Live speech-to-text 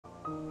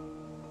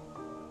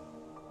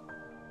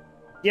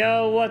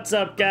Yo, what's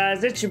up,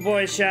 guys? It's your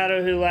boy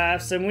Shadow Who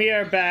Laughs, and we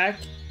are back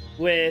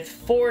with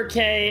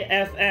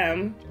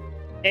 4KFM,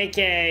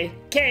 aka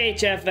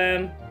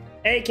KHFM,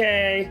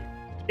 aka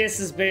this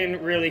has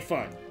been really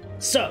fun.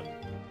 So,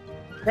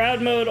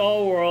 Crowd Mode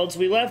All Worlds,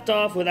 we left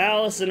off with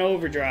Alice in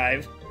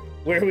Overdrive,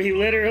 where we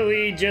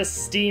literally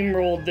just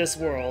steamrolled this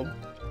world.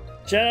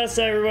 Shout out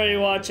to everybody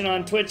watching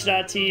on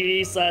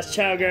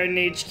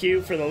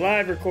twitch.tv/ChowGardenHQ for the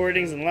live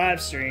recordings and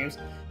live streams.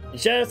 And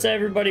shout out to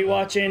everybody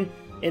watching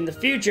in the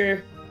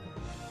future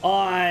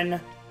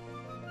on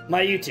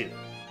my YouTube.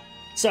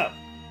 So,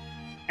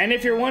 and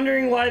if you're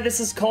wondering why this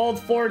is called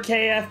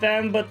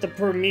 4KFM, but the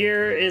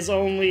premiere is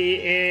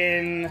only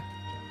in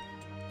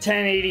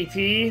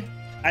 1080p,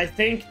 I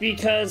think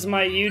because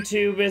my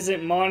YouTube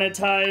isn't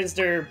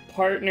monetized or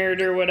partnered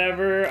or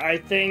whatever, I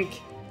think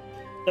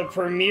the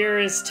premiere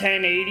is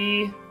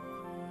 1080,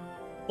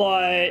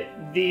 but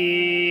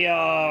the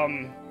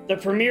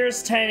premiere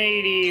is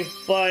 1080,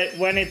 but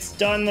when it's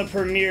done the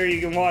premiere, you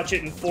can watch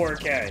it in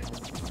 4K.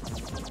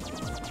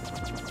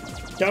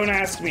 Don't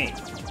ask me.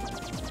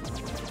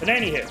 But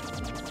anywho,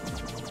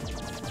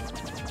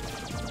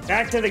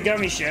 back to the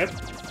gummy ship.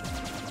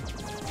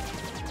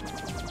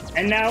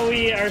 And now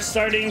we are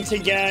starting to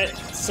get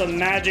some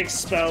magic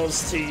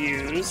spells to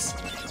use.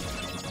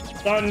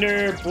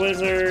 Thunder,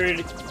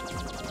 blizzard,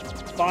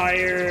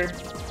 fire.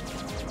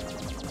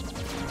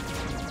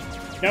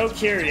 No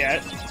cure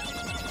yet.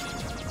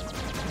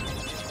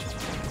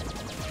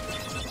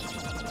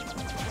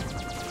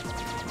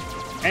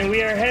 And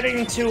we are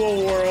heading to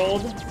a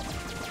world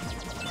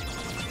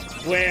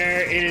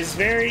where it is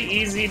very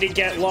easy to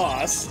get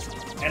lost,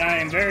 and I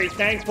am very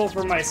thankful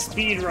for my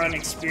speedrun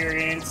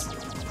experience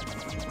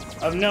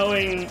of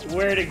knowing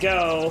where to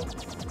go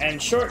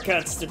and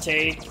shortcuts to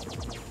take.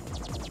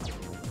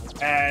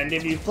 And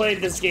if you've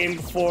played this game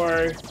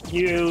before,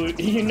 you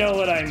know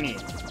what I mean.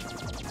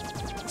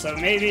 So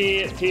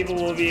maybe people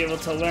will be able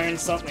to learn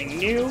something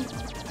new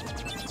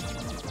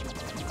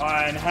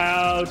on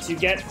how to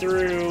get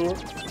through.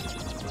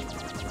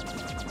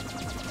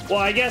 Well,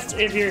 I guess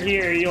if you're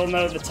here, you'll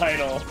know the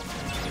title.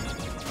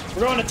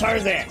 We're going to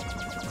Tarzan.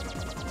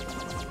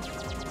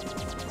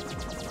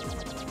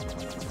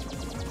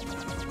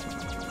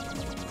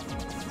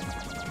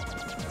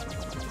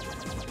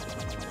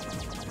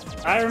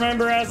 I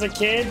remember as a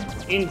kid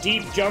in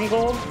Deep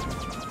Jungle,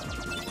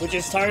 which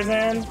is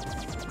Tarzan,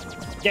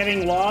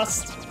 getting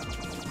lost.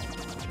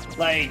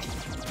 Like,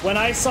 when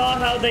I saw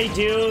how they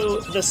do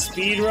the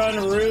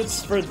speedrun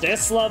routes for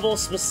this level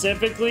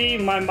specifically,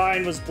 my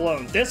mind was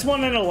blown. This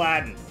one in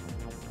Aladdin.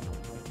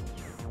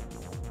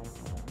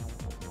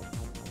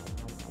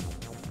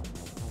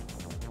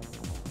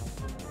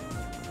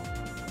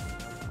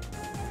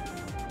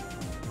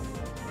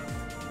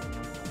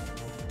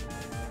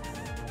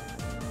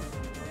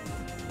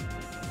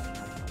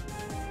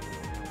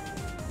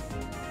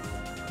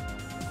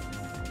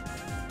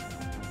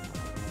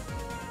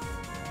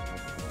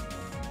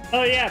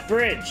 Oh yeah,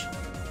 Bridge.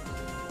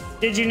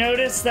 Did you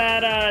notice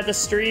that the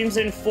stream's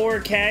in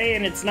 4K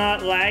and it's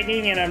not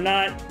lagging and I'm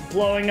not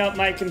blowing up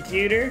my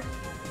computer?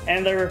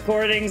 And the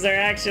recordings are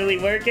actually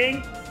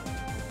working?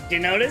 Did you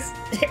notice?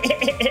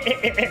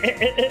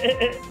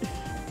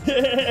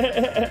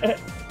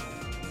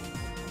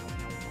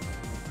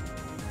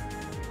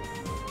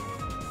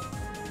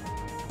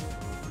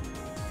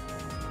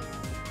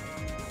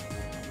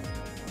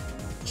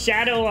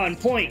 Shadow on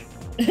point.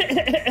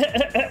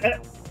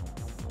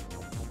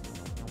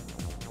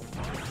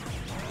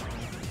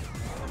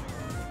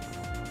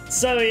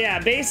 So yeah,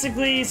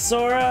 basically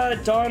Sora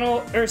and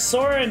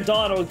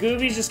Donald,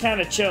 Goofy's just kind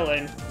of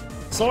chilling.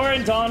 Sora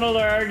and Donald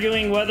are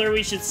arguing whether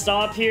we should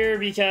stop here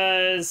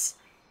because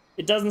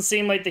it doesn't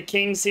seem like the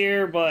king's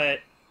here, but...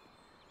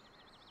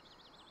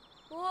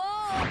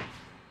 Whoa.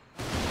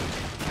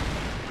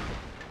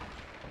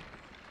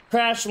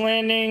 Crash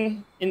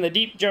landing in the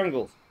deep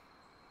jungle.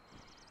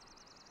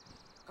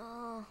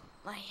 Oh,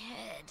 my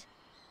head.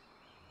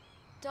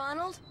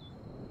 Donald?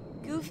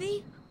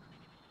 Goofy?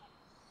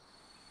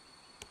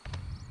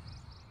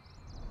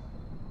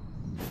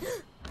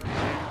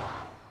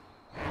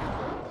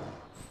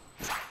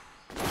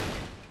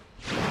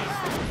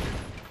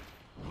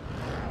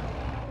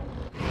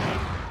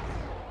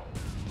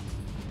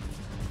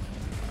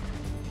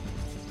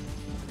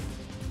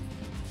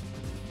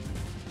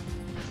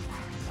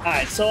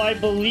 Alright, so I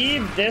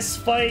believe this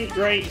fight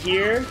right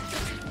here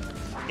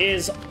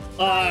is,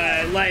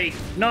 like,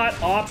 not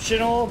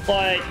optional,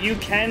 but you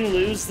can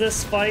lose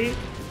this fight.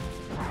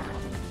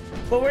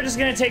 But we're just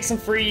gonna take some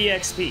free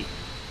EXP.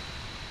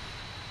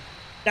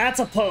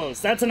 That's a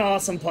pose. That's an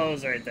awesome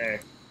pose right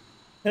there.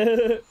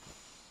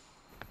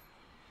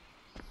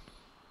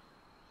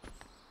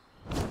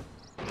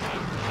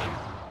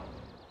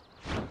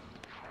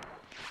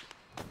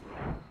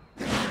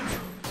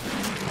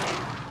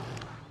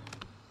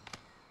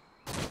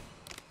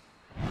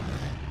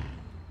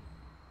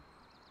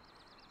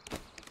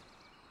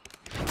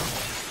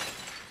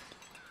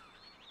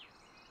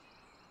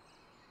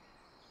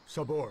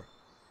 Sabor.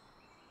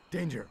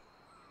 Danger.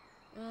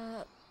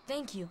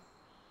 Thank you.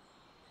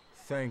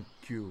 thank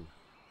you.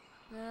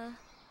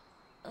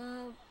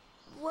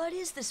 What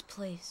is this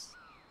place?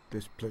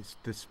 This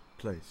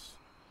place.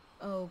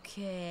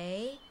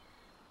 Okay.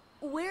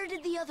 Where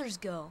did the others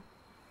go?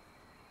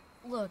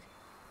 Look,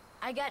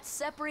 I got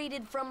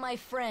separated from my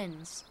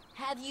friends.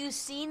 Have you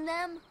seen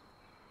them?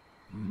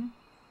 Hmm?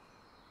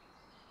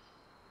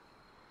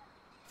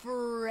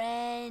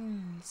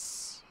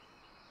 Friends.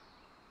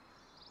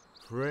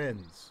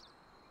 Friends.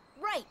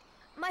 Right,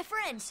 my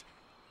friends.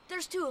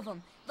 There's two of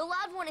them. The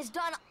loud one is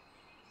Donald.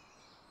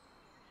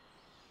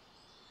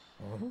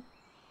 Huh?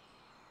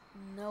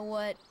 Know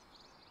what?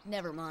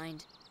 Never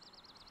mind.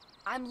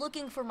 I'm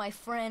looking for my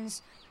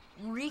friends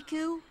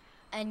Riku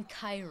and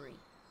Kairi.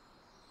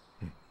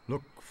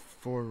 Look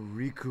for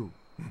Riku.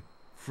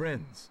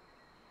 Friends.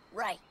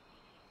 Right.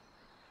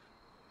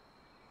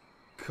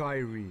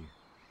 Kairi.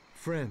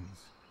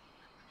 Friends.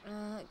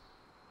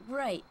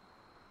 Right.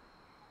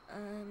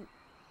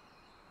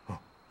 Oh,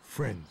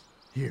 friends.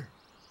 Here.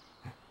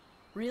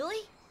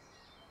 Really?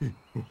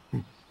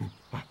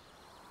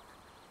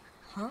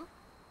 Huh?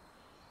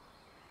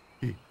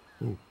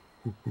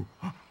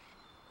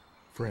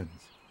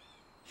 Friends.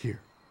 Here.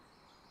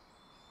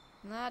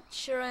 Not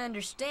sure I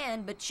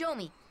understand, but show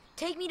me.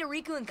 Take me to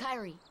Riku and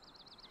Kairi.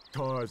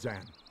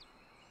 Tarzan.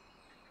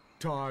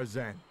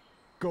 Tarzan.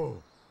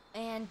 Go.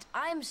 And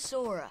I'm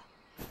Sora.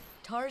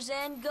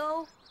 Tarzan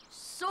go,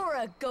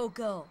 Sora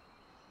go.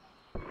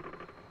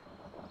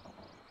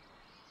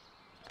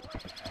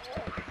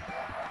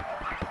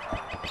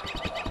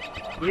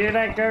 You hear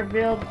that,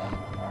 Garfield?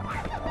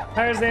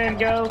 Tarzan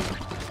go,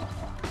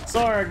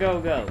 Sora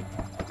go.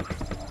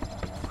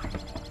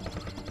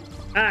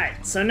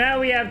 Alright, so now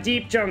we have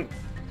Deep Jungle.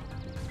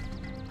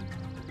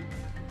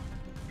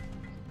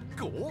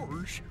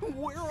 Gosh,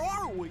 where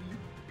are we?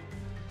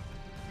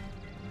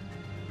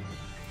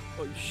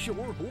 I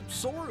sure hope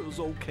Sora's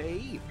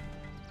okay.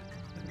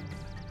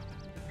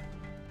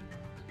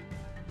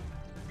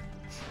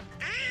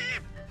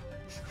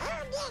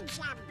 Who needs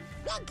them?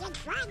 We can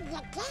find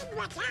the kid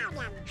without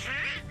them,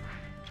 huh?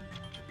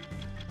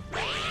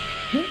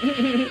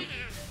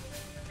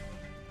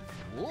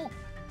 Oh,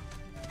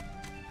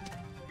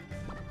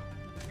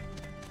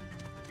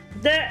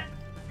 That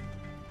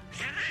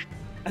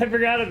I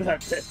forgot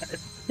about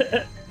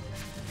that.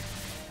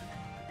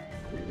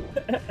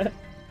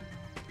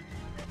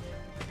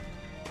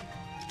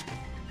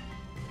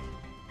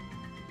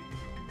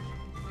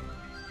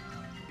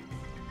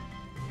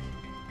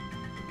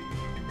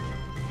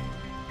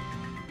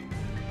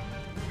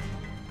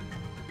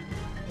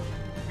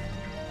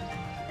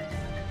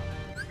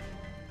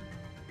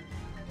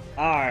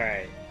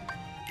 Alright.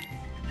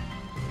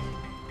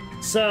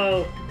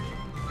 So,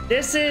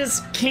 this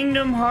is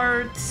Kingdom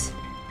Hearts,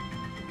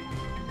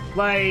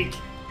 like,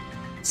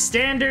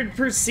 standard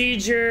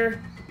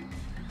procedure,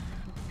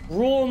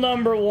 rule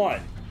number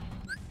 1.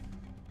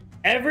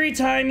 Every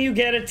time you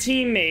get a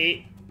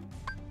teammate,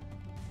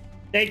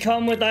 they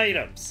come with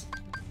items.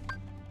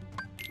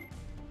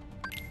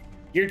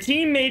 Your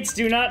teammates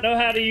do not know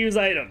how to use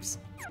items.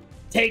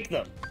 Take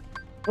them.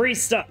 Free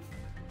stuff.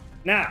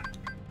 Now.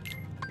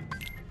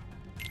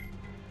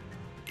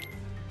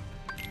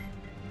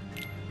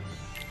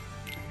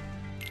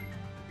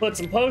 Put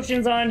some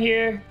potions on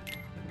here.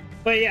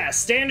 But yeah,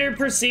 standard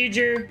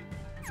procedure.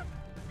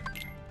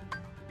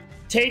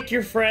 Take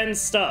your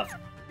friend's stuff.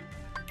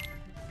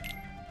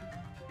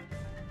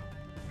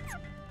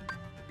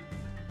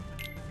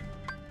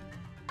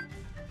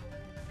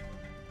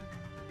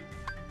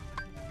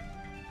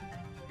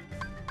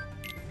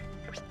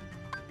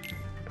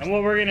 And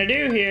what we're gonna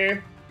do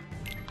here,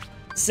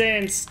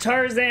 since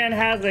Tarzan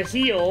has a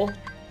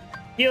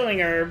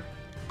healing herb,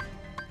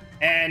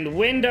 and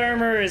wind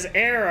armor is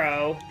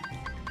arrow,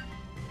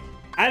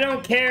 I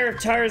don't care if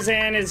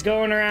Tarzan is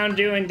going around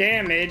doing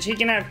damage, he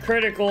can have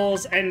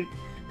criticals, and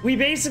we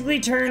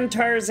basically turn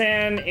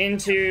Tarzan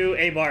into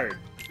a bard.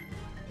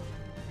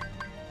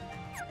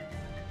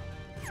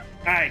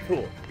 Alright,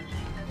 cool.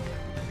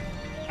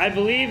 I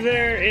believe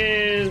there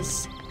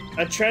is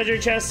a treasure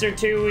chest or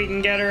two we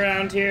can get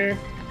around here.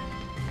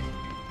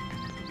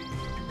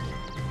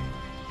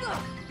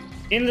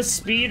 In the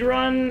speed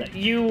run,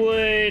 you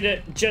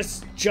would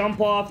just jump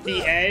off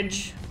the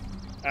edge.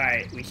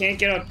 Alright, we can't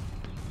get up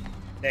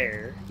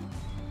there.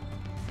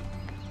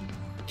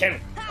 Can we?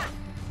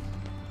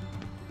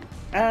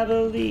 I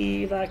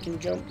believe I can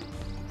jump.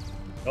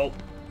 Nope.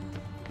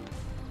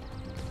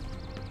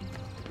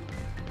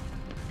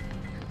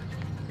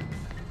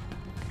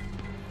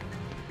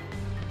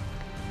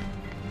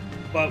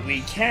 But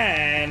we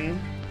can...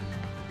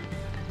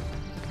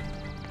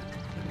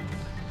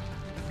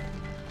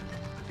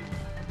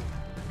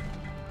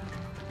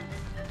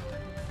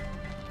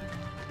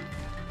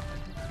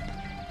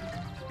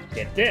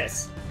 get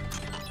this.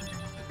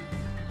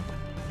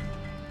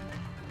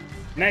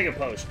 Mega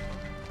Potion.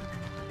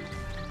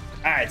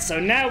 Alright, so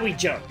now we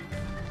jump.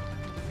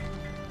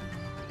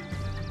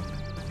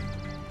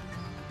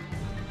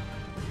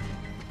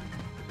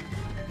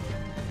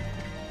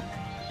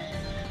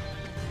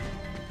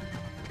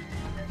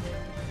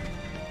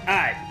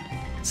 Alright.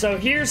 So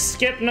here's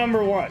skip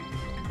number 1.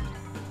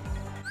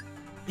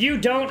 You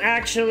don't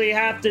actually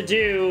have to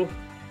do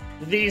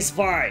these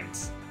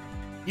vines.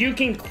 You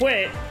can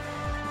quit,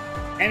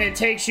 and it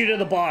takes you to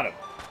the bottom.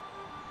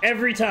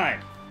 Every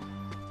time.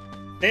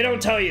 They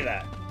don't tell you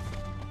that.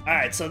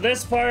 Alright, so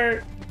this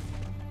part,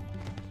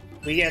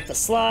 we get the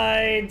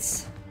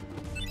slides.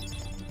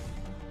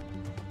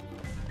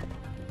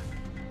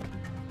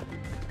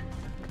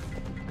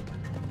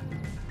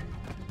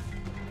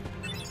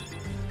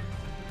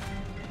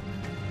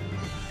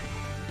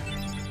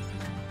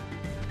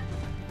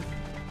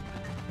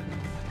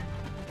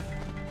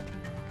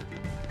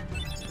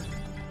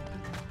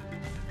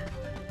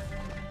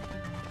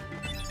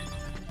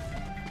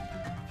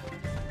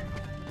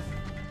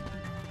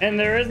 And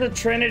there is a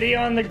Trinity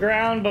on the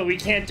ground, but we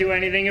can't do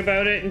anything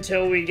about it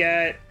until we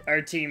get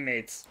our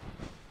teammates.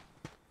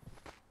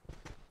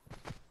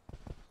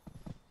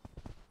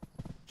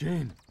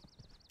 Jane,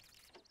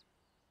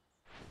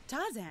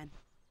 Tarzan.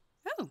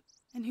 Oh,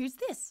 and who's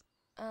this?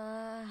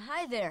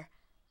 Hi there.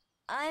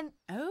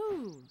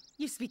 Oh,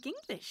 you speak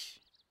English.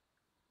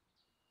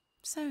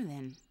 So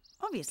then,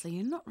 obviously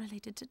you're not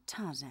related to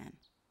Tarzan.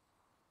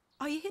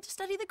 Are you here to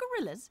study the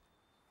gorillas?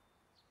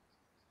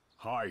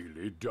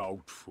 highly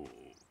doubtful.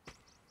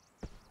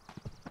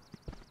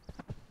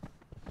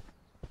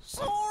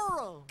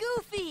 Sora!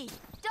 Goofy!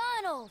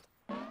 Donald!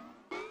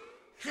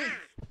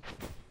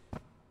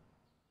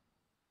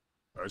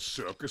 A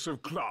circus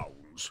of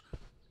clowns.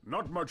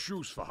 Not much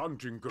use for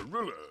hunting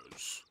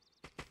gorillas.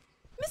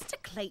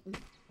 Mr. Clayton,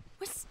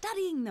 we're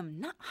studying them,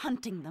 not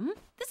hunting them.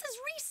 This is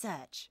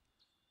research.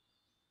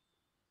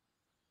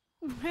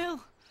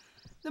 Well,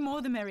 the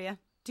more the merrier.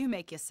 Do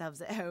make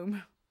yourselves at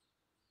home.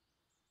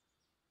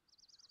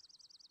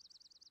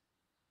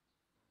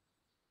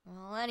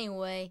 Well,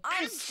 anyway,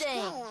 I'm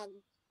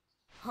staying.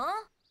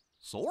 Huh?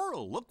 Sora,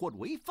 look what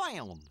we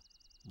found.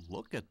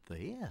 Look at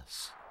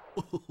this.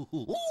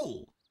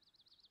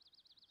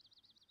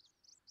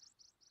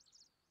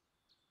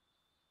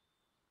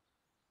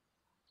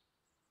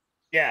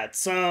 Yeah,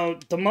 so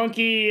the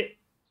monkey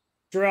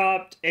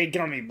dropped a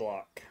gummy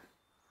block.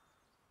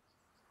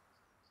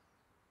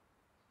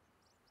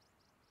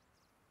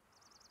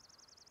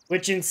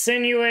 Which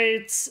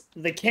insinuates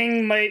the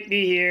king might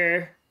be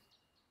here,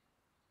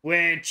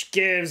 which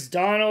gives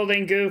Donald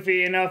and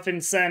Goofy enough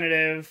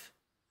incentive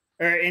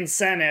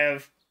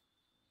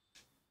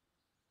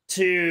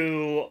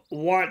to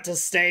want to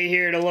stay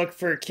here to look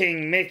for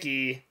King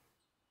Mickey.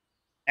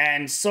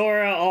 And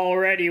Sora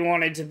already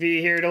wanted to be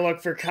here to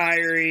look for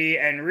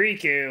Kairi and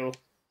Riku.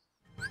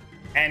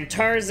 And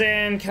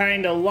Tarzan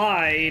kinda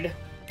lied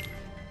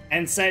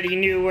and said he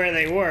knew where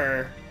they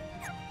were.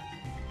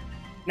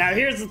 Now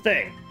here's the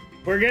thing.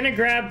 We're gonna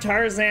grab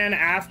Tarzan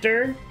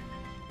after,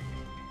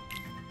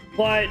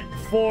 but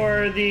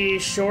for the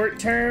short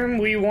term,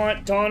 we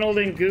want Donald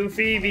and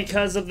Goofy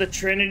because of the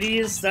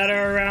Trinities that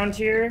are around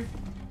here.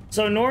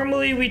 So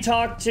normally we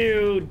talk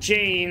to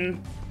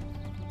Jane,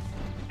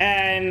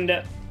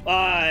 and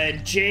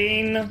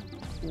Jane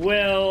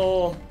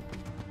will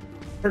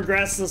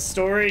progress the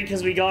story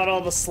because we got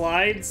all the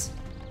slides.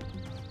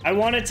 I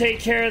want to take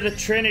care of the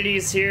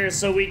Trinities here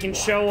so we can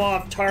show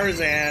off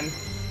Tarzan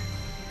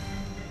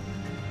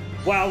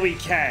while we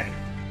can.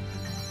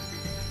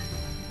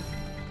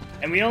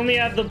 And we only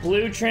have the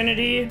blue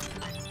Trinity,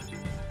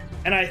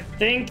 and I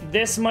think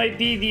this might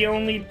be the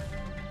only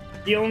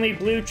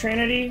blue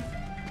Trinity.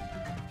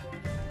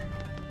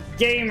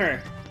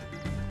 Gamer,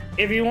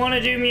 if you want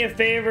to do me a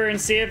favor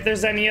and see if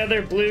there's any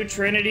other blue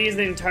Trinities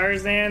in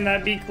Tarzan,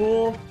 that'd be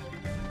cool.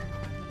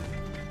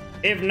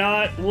 If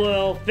not,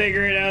 we'll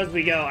figure it out as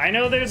we go. I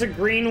know there's a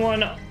green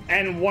one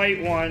and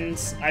white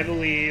ones, I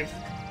believe.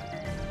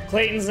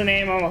 Clayton's the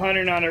name, I'm a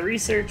hunter, not a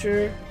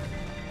researcher.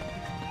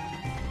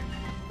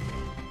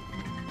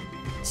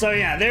 So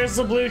yeah, there's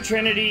the blue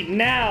Trinity.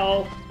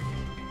 Now,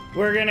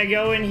 we're gonna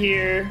go in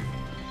here.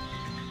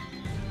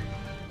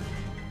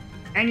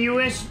 And you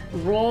wish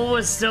Roll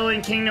was still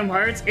in Kingdom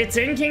Hearts? It's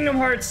in Kingdom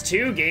Hearts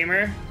 2,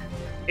 gamer.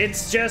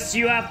 It's just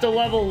you have to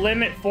level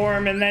Limit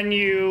Form and then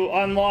you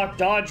unlock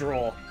Dodge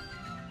Roll.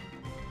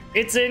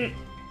 It's in...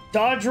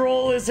 Dodge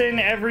Roll is in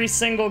every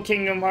single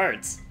Kingdom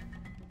Hearts.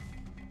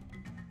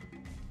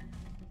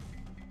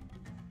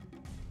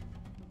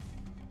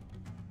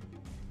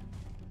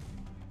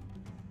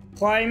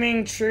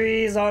 Climbing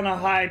trees on a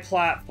high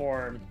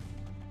platform.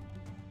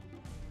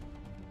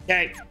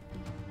 Okay.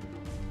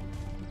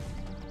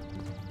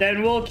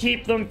 Then we'll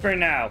keep them for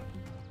now.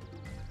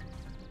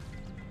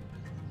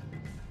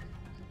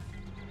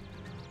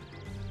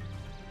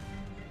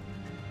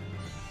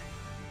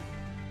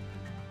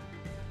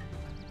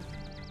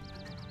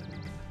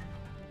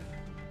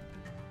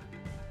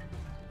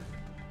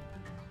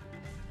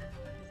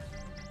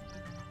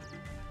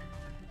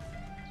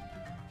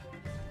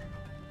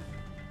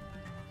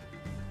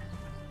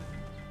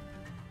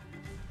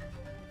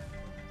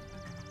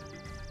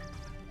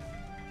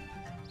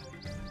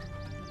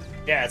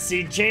 Yeah,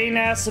 see, Jane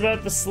asked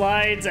about the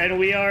slides, and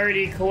we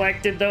already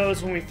collected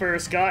those when we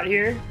first got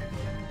here.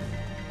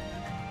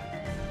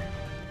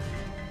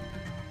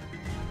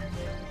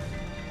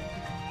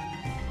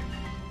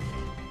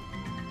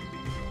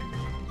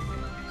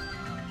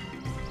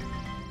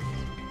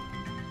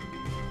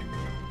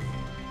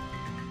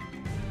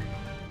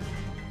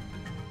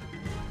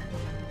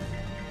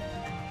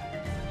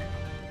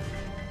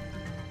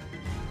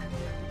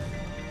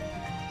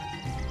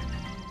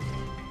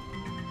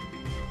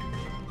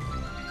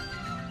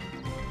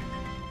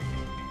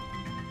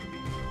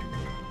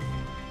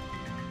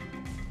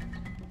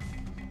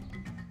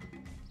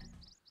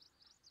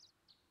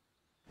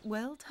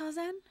 Well,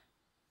 Tarzan?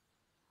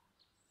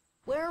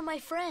 Where are my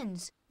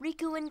friends,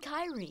 Riku and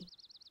Kairi?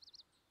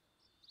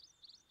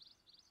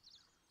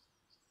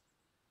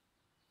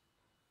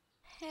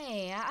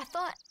 Hey, I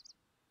thought...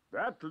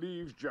 That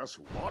leaves just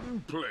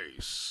one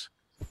place.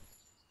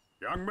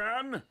 Young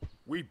man,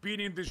 we've been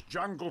in this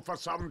jungle for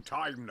some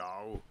time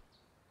now.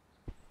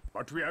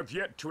 But we have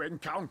yet to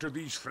encounter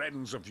these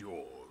friends of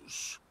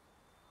yours.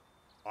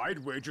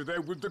 I'd wager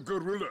they're with the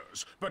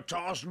gorillas, but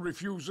Tarzan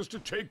refuses to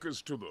take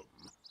us to them.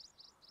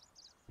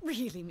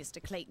 Really,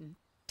 Mr. Clayton?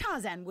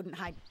 Tarzan wouldn't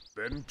hide...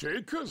 Then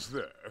take us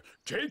there.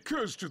 Take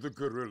us to the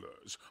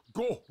gorillas.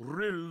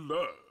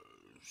 Gorillas.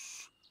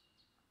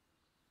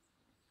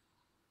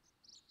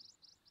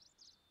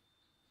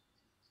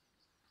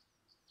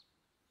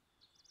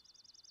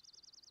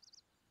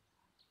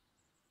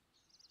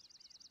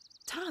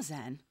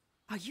 Tarzan,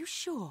 are you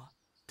sure?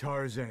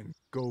 Tarzan,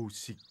 go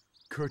see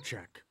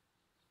Kerchak.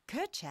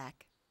 Kerchak?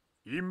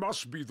 He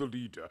must be the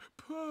leader.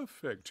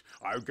 Perfect.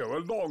 I'll go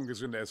along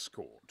as an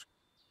escort.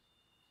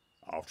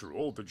 After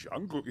all, the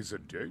jungle is a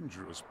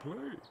dangerous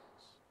place.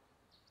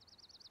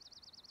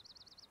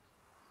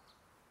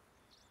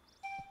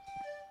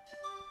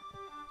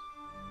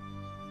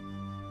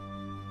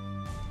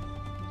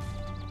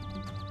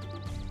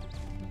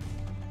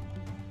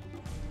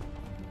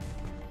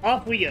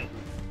 Off we go.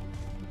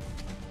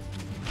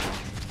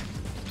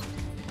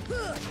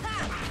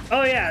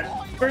 Oh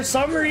yeah, for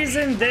some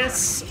reason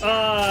this,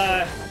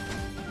 I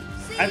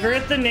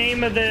forget the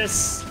name of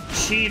this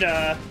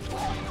cheetah.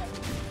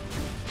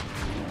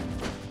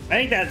 I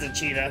think that's a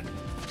cheetah.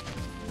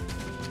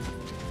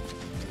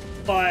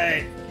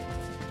 But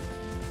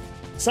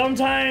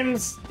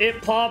sometimes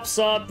it pops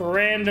up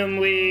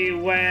randomly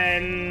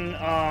when,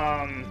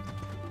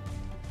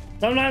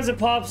 sometimes it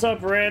pops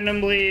up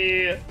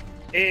randomly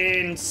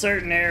in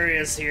certain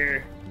areas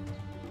here.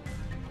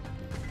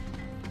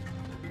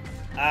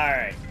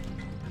 Alright.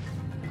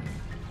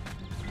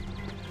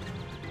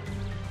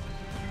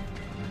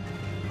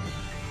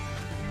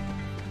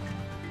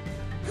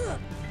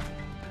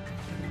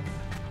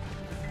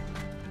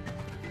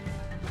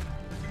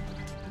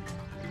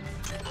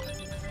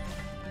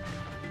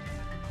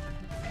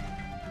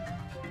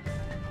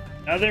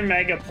 Another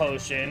mega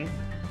potion.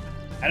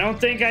 I don't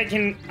think I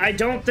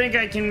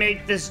can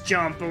make this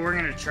jump, but we're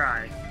gonna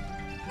try.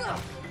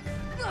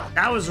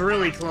 That was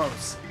really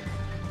close.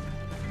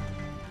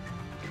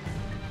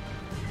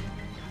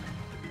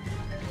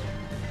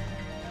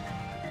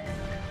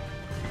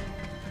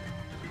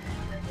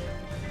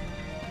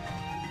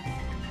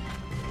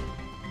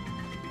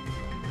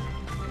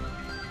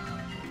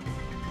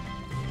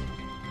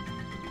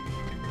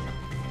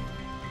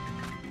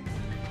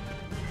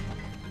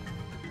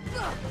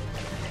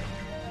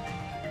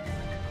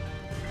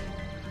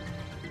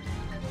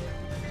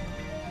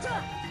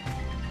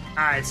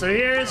 Alright, so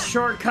here's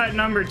shortcut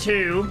number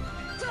 2.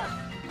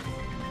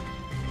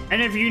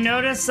 And if you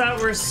notice that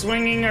we're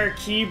swinging our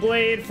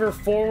Keyblade for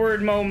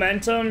forward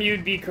momentum,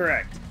 you'd be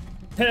correct.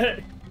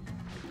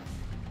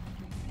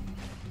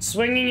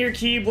 Swinging your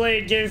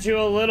Keyblade gives you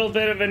a little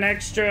bit of an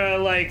extra,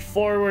 like,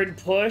 forward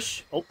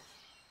push. Oh.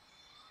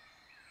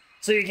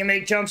 So you can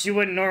make jumps you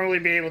wouldn't normally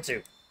be able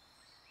to.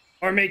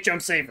 Or make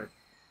jumps safer.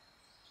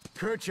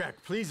 Kerchak,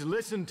 please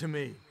listen to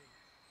me.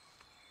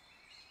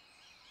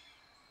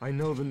 I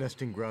know the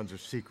nesting grounds are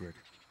secret,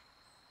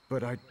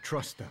 but I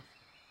trust them.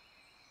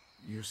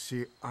 You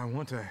see, I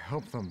want to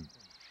help them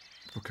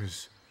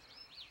because,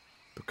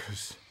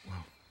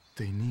 well,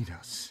 they need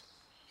us.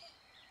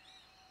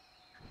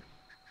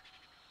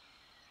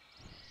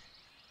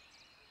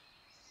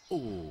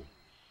 Oh,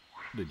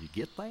 did you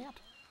get that?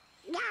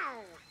 No.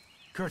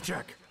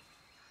 Kerchak!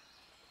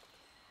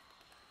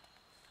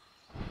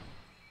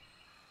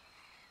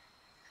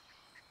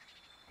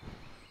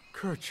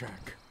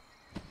 Kerchak.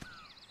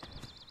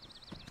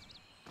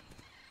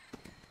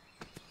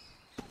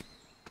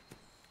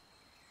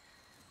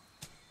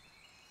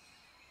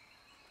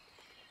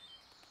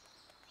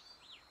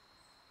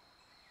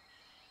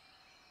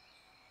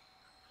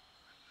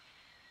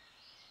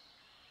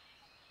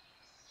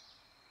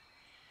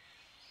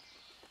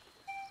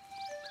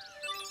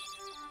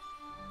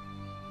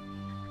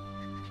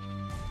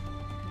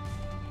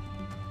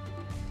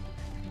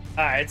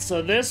 Alright,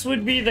 so this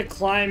would be the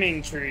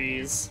climbing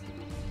trees.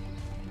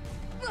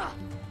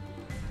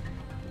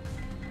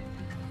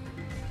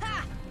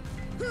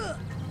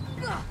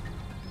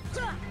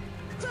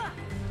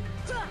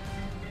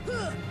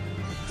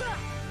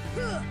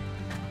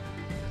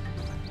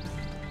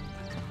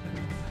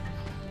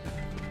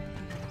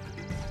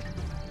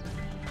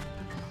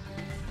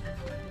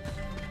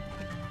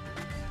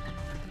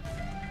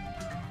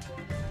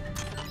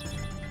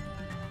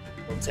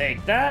 We'll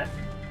take that.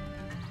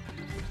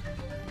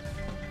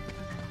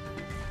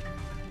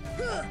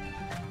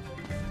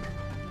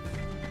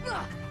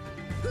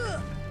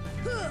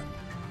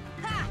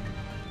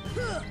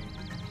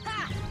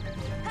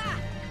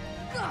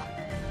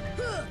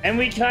 And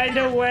we kind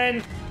of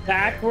went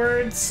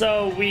backwards,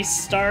 so we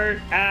start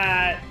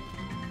at...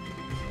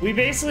 We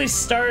basically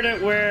start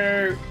at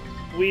where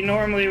we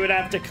normally would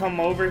have to come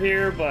over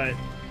here, but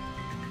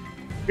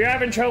if you're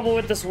having trouble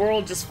with this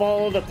world, just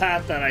follow the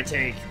path that I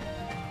take.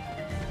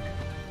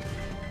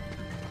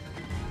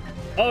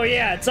 Oh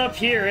yeah, it's up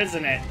here,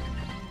 isn't it?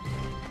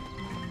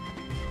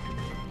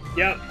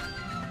 Yep.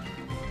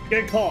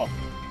 Good call.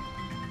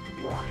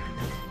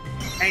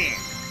 Dang it.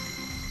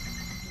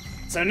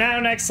 So now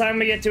next time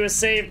we get to a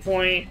save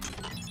point,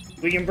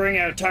 we can bring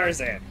out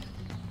Tarzan.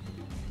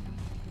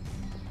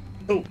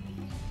 Ooh.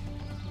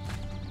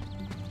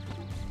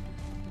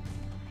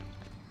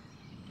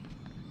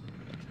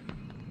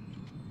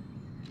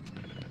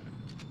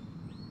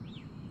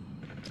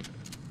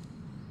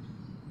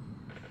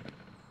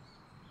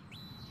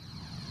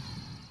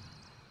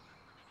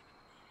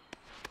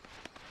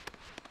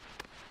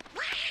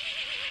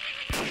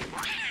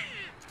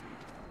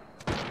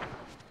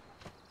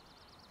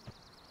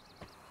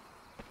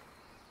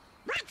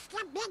 What's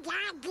the big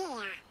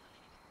idea?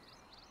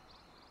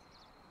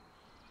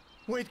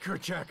 Wait,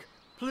 Kerchak,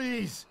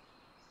 please.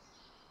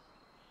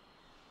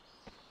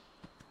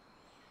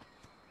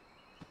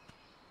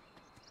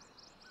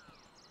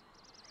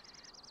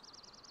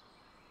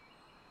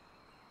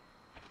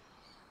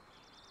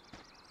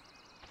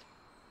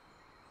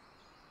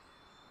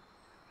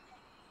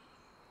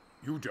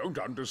 You don't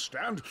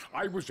understand.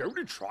 I was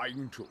only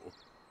trying to.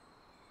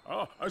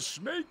 Ah, a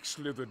snake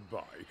slithered by.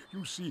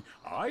 You see,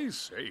 I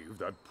saved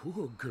that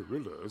poor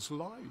gorilla's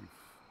life.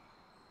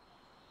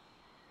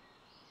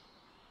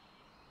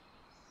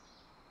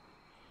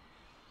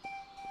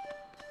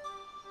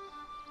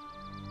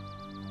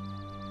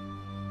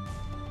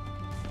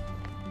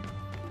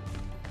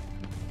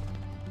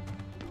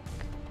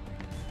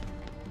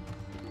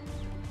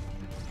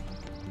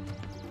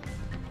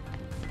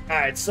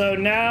 Alright, so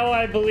now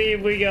I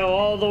believe we go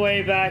all the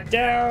way back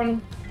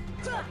down.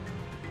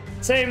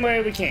 Same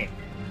way we came.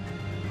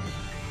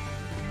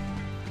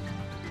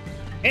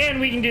 And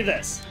we can do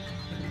this.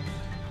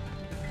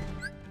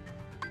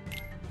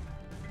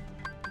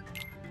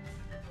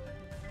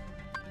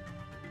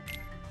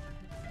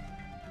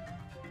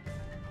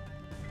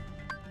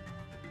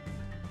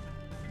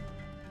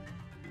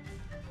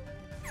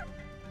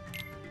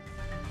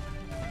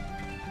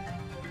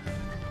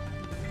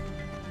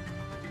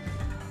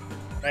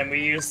 And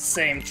we use the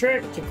same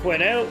trick to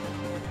quit out.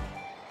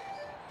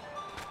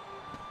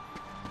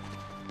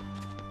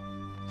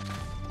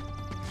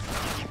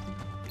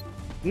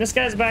 And this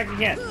guy's back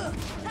again.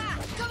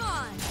 Come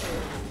on!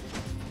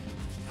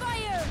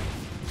 Fire!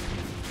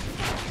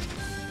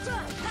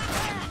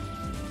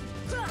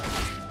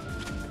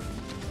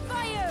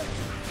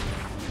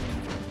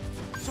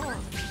 Fire!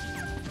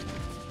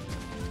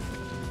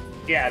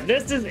 Yeah,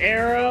 this is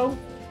Arrow,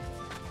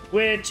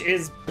 which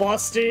is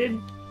busted,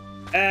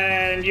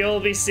 and you'll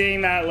be seeing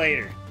that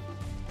later.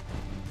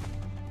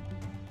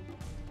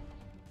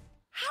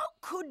 How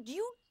could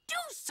you do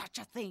such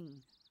a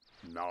thing?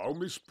 Now,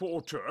 Miss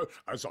Porter,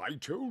 as I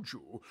told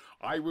you,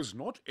 I was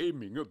not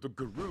aiming at the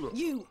gorilla.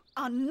 You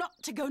are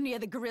not to go near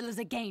the gorillas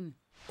again.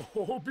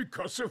 Oh,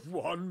 because of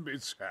one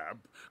mishap.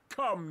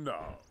 Come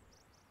now.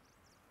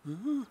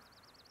 Huh?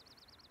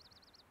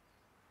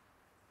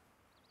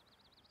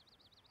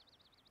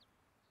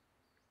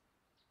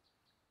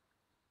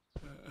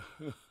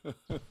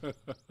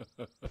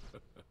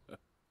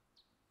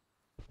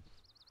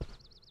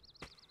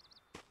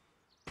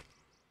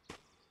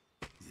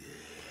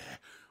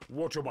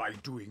 What am I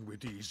doing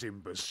with these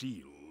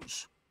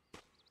imbeciles?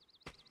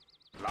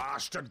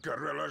 Blasted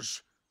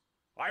gorillas!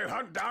 I'll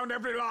hunt down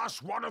every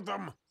last one of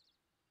them!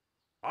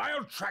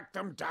 I'll track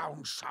them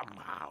down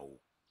somehow.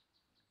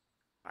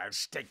 I'll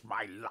stake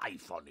my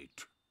life on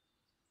it.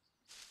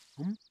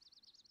 Hmm?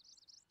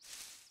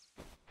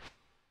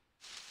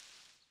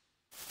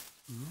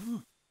 Hmm?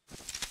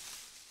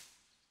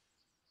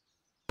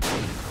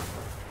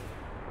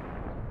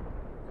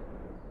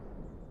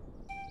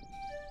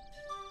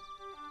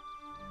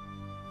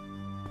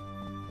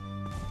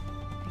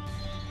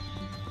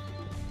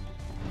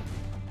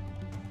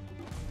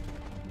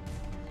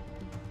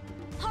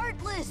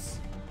 Heartless!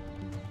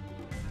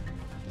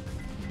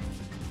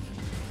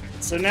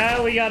 So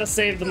now we gotta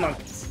save the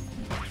monkeys.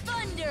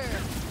 Thunder!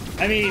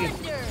 I mean,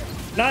 Thunder!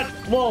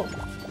 not, well,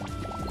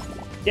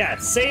 yeah,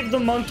 save the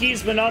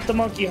monkeys, but not the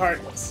monkey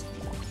heartless.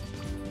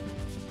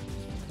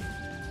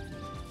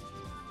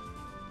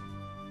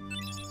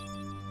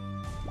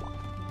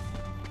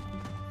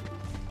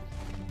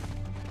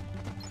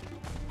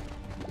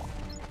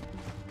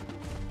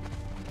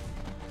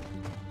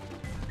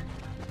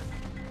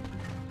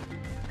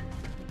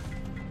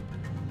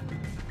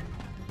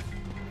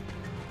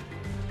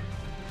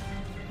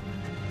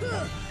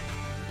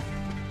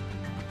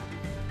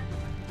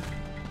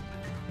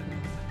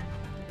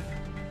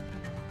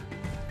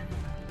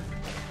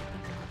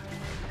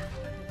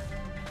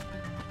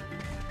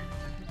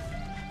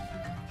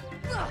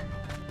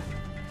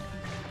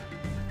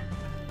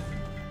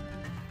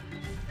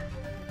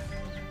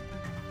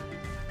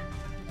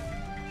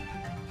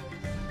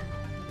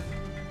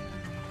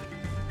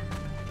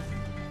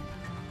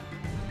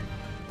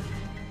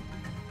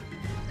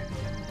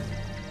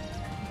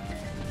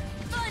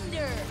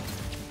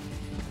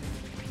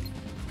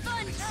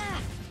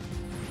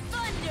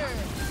 Thunder!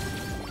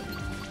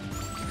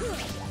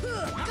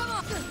 Come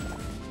on!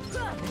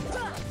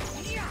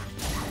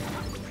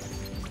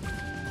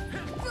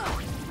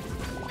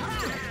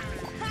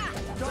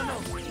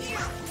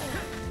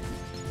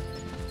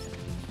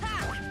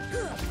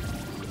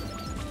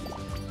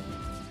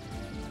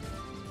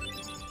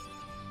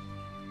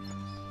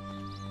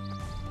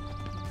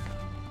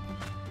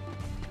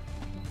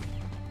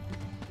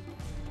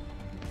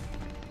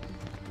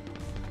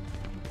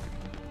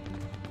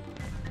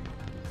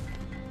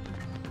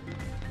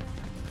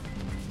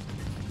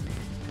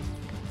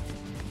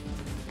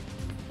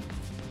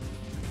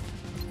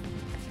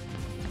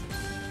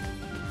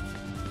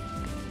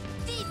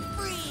 Deep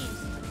freeze!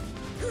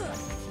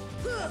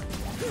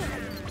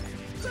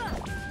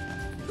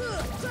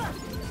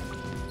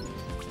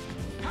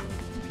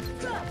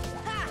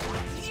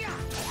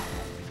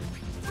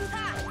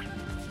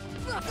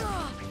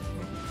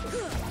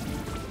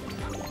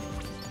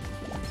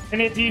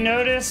 And if you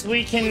notice,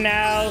 we can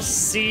now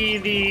see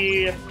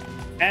the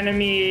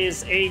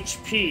enemy's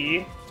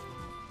HP.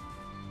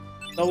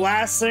 The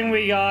last thing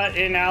we got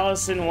in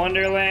Alice in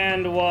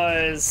Wonderland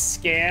was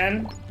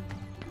Scan.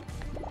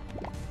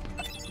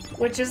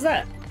 Which is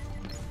that?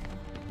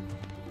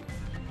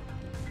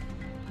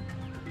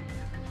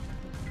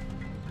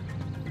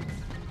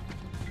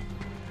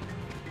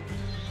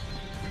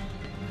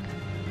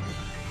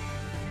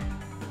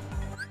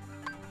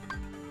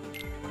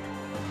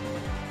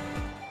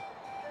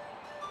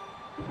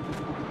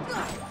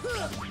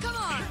 Come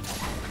on!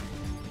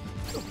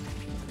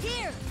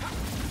 Here!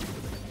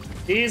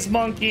 These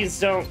monkeys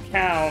don't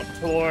count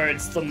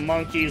towards the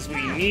monkeys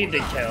we need to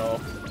kill.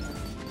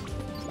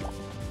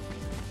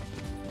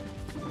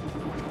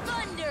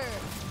 Thunder!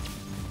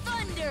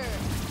 Thunder!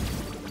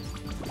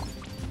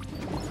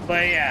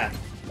 But yeah,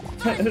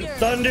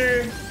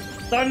 Thunder!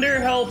 Thunder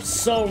helps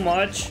so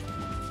much.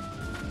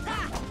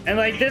 And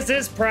like, this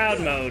is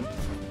Proud Mode.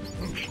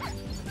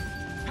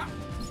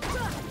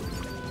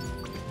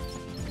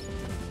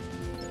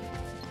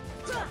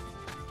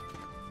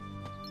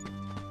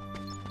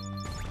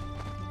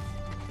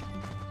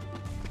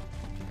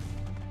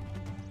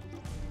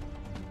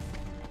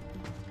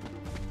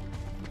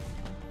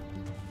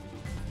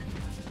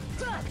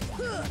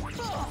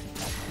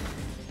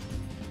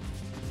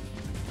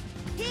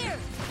 Here!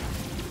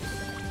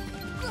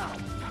 Come on!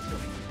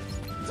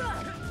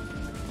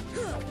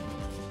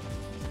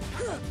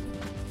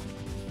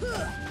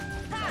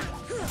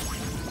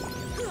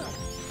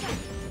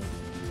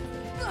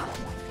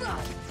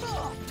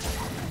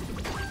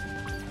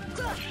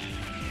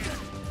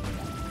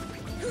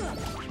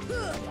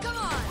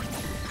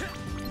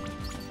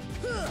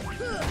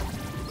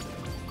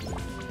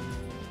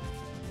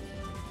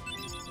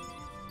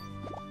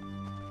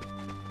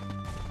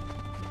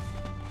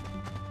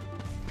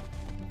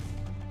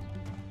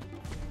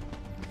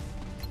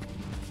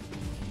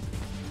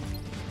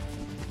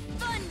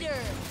 Thunder!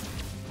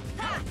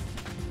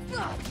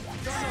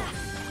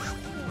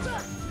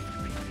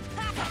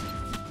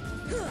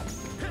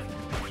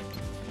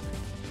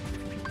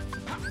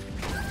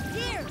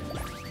 Here!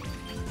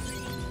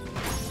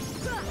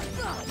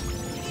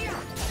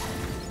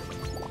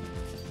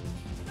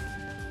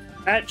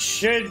 That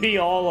should be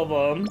all of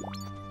them.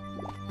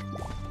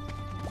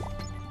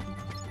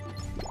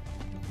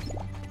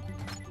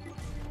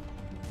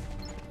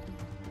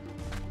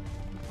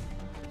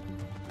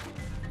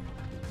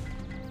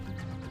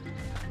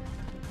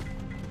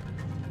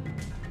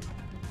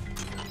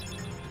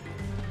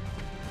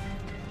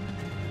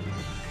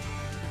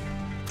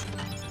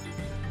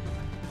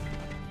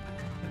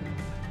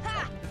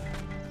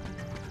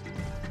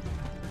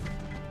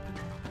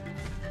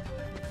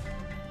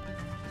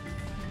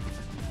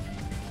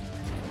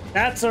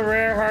 That's a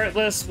rare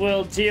Heartless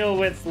we'll deal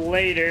with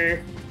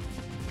later.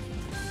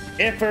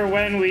 If or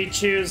when we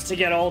choose to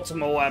get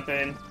Ultima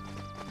Weapon.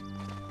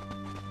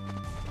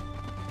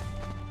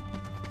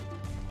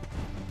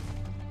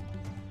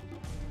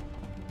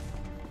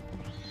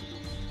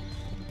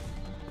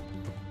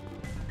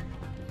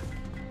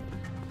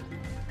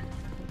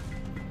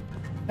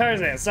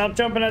 Tarzan, stop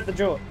jumping at the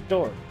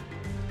door.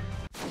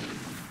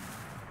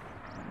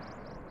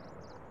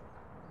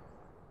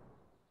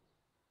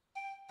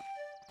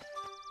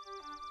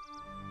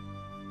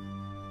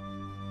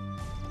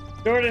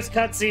 Shortest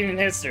cutscene in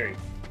history.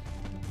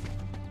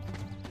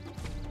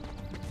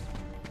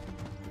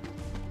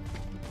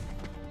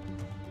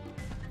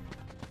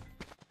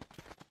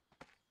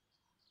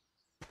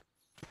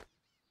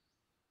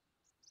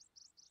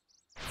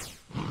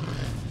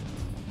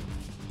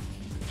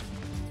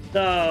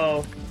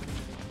 So,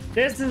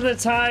 this is the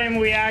time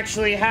we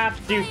actually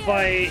have to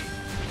fight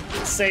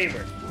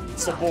Saber,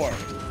 Sabor,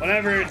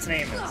 whatever its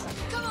name is.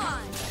 Come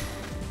on!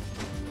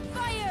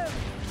 Fire!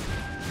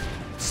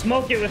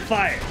 Smoke it with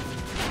fire.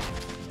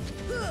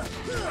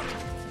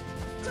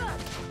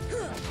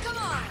 Come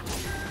on!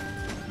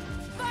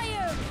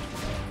 Fire!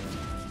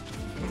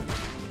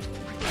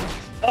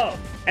 Oh,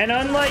 And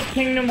unlike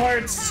Kingdom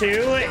Hearts 2,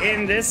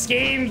 in this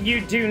game,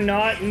 you do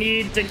not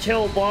need to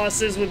kill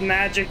bosses with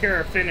magic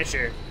or a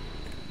finisher.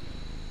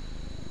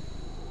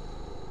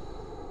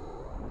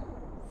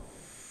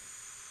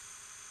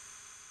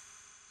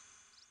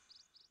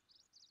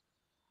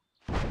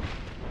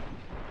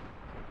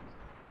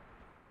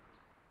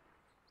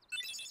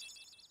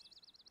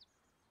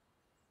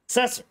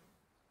 Cesar.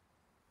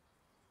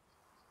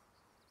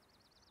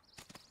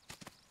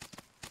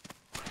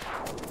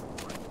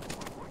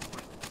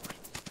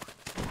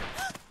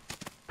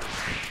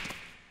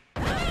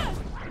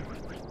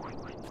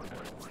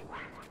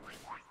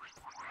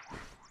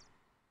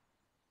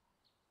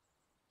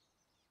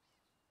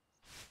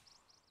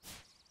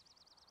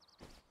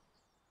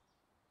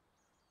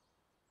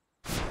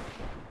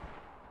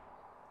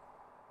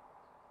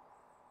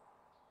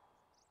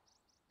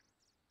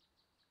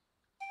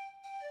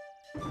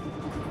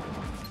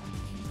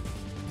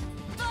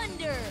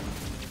 Thunder!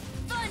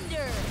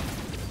 Thunder!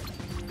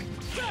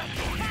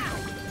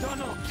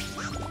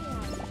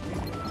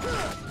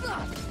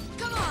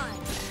 Come on!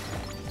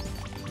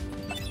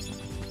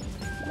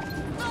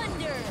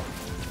 Thunder!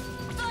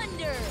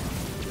 Thunder!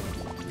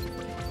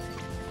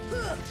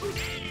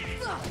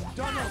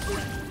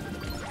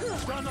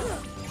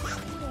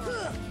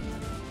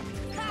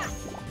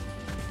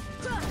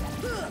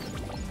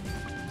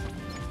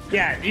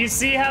 Yeah, you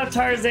see how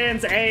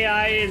Tarzan's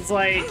AI is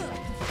like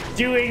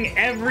doing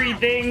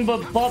everything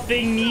but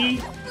buffing me?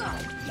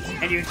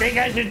 And you think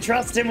I should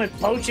trust him with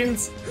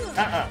potions?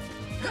 Uh-uh.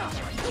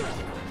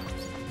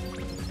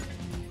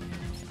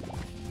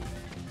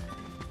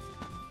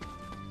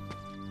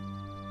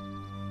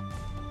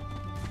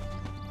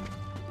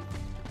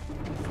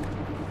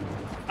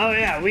 Oh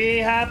yeah, we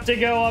have to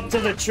go up to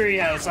the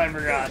treehouse, I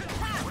forgot.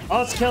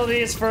 Let's kill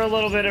these for a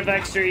little bit of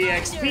extra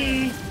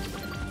EXP.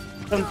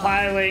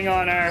 Compiling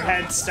on our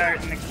head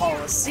start in the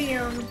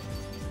Colosseum.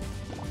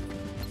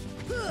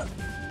 Come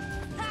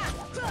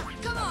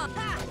on!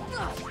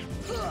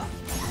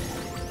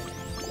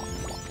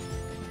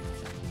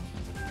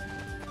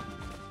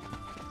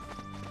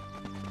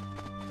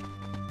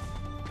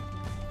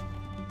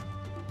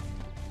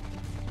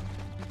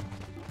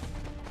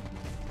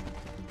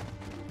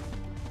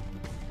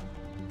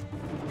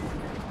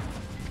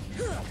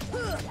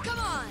 Come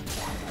on!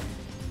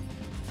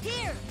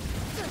 Here!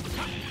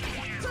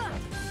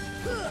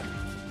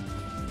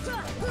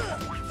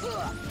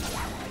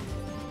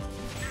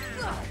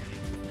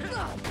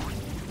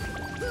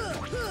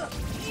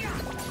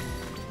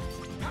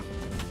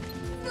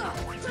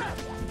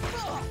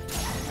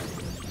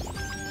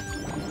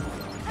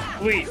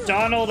 Sweet,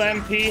 Donald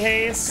MP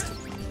haste.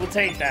 We'll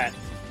take that.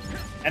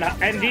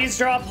 And these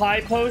drop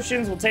high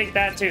potions. We'll take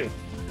that too.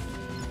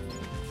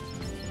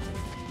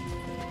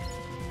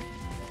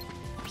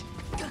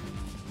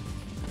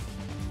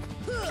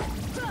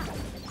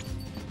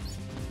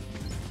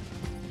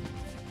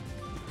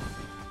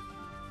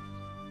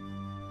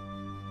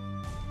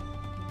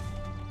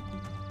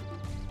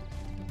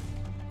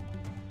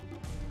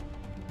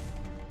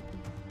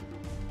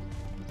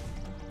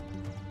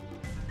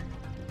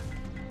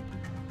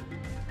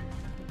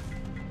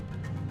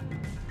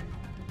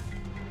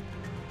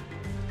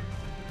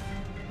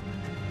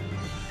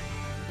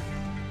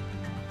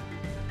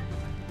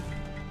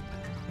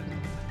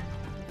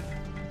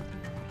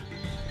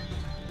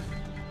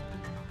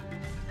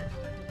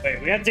 Wait,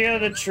 we have to go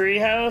to the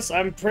treehouse?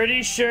 I'm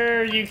pretty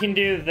sure you can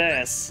do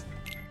this.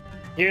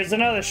 Here's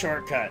another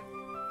shortcut.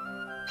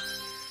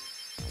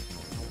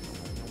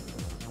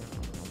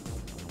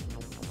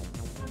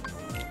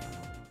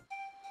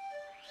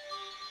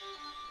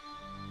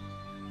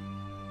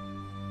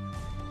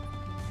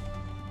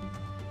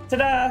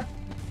 Ta-da!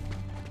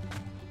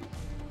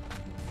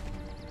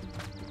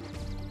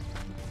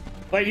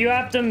 But you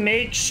have to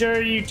make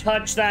sure you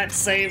touch that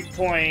save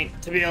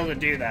point to be able to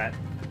do that.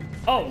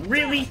 Oh,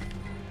 really?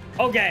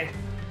 Okay.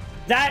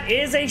 That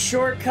is a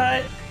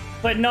shortcut,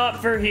 but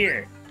not for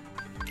here.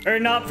 Or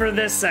not for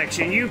this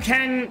section. You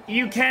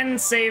can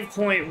save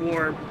point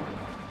warp,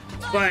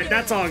 but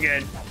that's all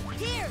good.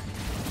 Here!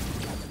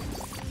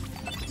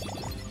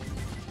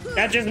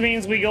 That just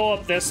means we go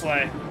up this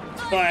way.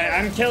 But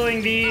I'm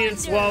killing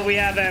these while we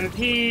have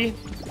MP,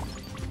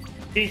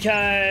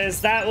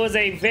 because that was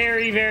a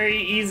very, very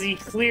easy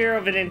clear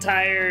of an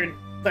entire,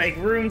 like,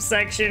 room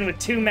section with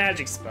 2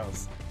 magic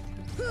spells.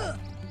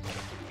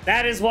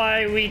 That is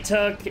why we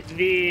took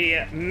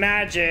the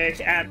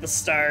magic at the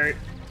start.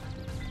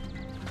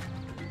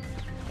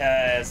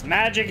 Because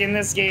magic in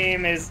this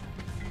game is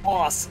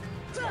awesome.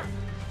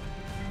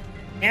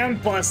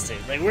 And busted.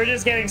 Like, we're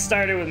just getting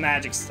started with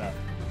magic stuff.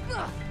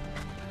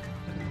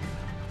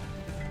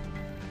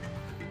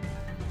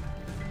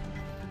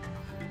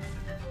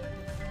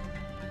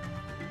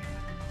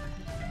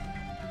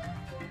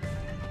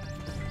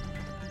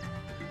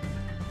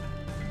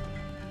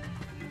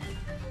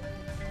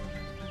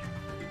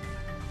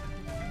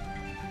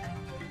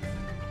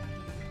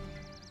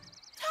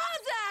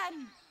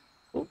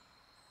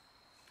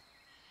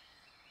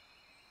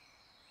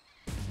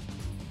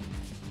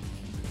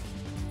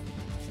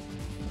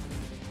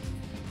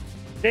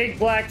 big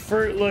black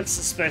fruit looks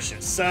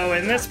suspicious. So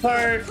in this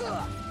part,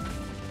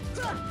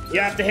 you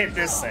have to hit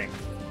this thing.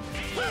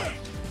 Come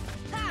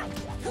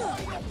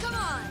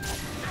on.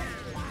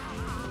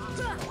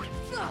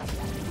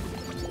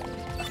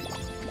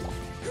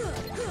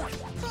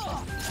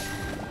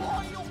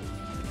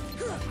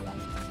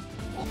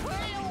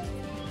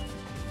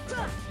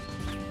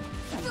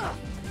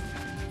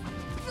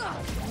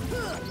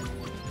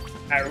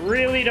 I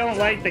really don't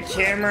like the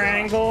camera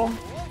angle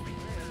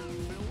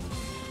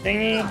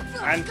thingy.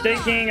 I'm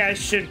thinking I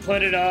should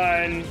put it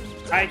on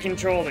I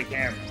control the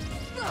camera.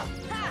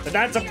 But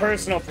that's a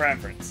personal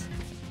preference.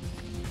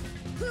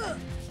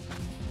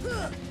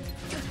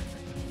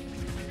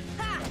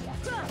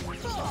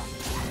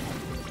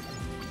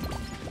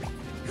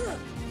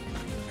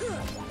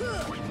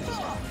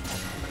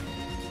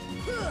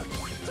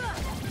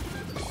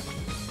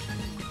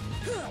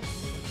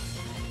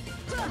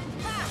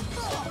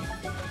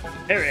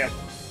 There we go.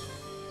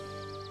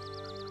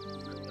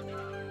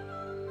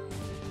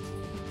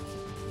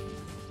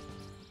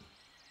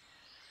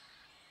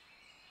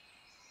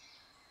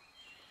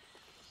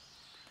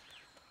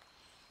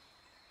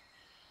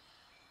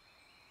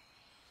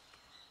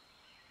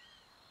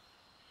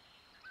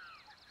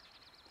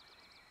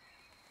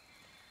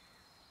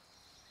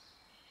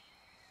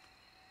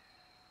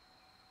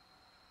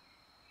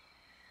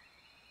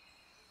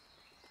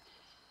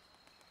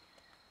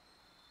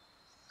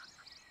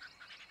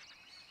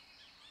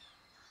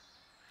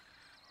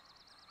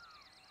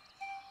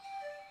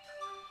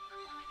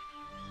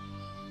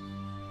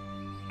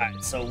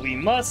 Alright, so we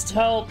must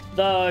help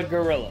the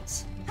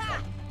gorillas.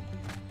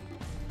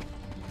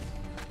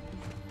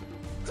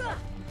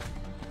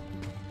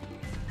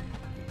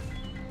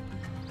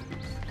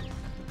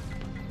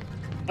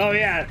 Oh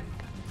yeah,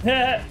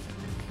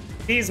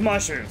 these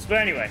mushrooms. But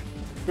anyway,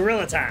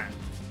 gorilla time.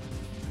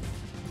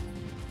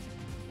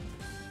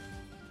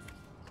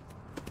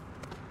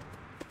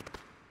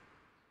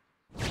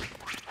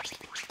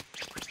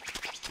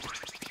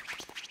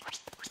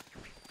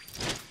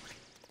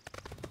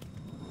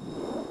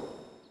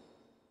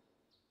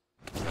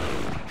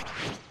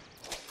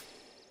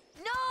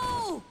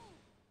 No!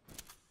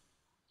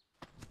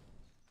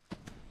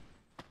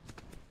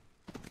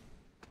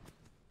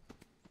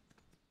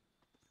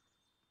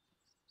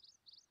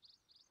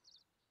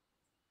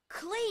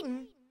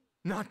 Clayton?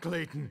 Not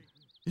Clayton.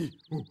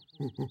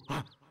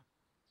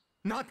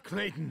 Not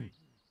Clayton.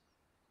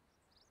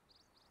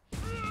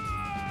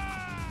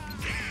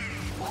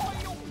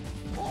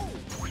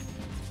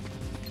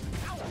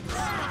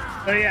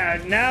 So yeah,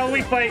 now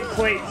we fight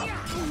Clayton.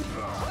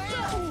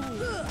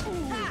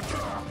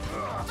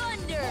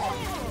 Thunder!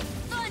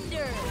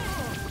 Thunder!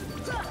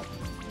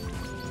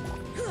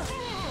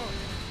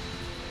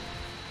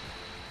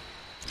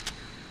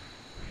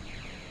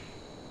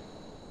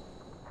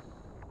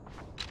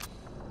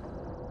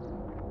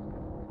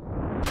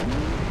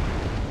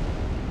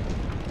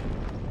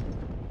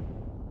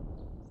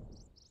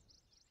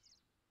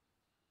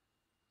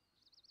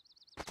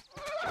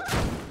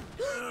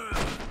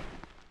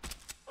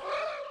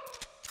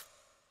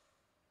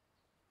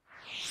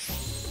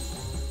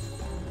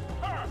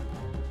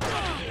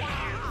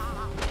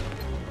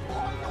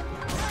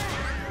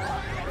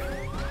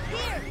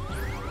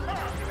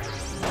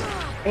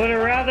 Would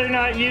have rather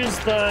not use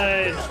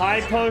the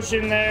high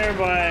potion there,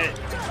 but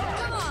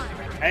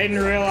I didn't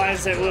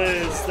realize it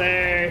was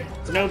there.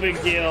 No big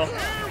deal.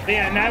 But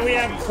yeah, now we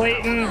have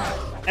Clayton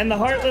and the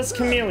Heartless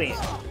Chameleon.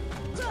 Come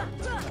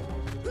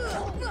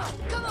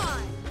on! Come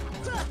on!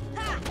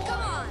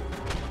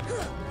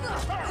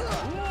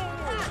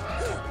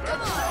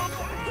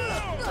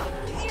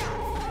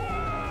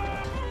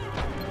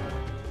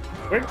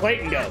 Where'd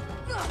Clayton go?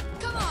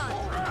 Come on!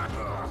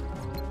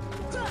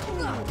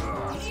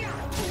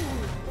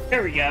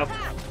 There we go. Come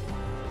on!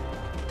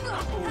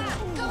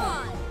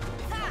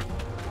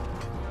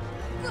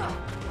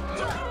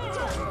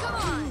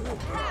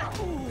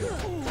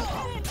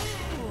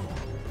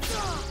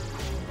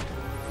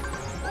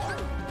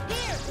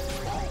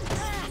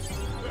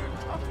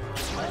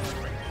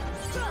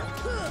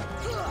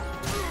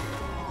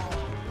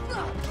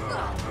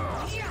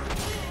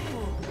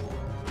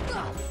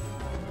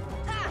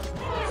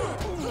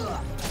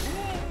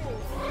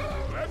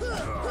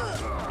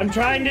 I'm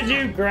trying to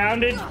do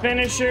grounded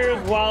finishers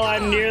while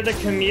I'm near the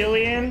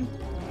chameleon,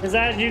 because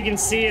as you can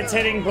see, it's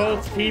hitting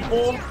both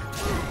people.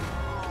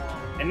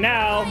 And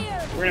now,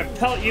 we're gonna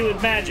pelt you with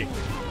magic.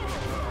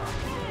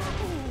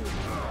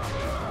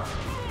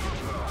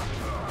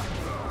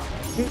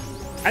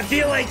 I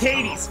feel like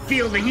Hades.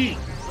 Feel the heat.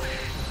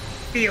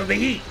 Feel the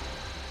heat.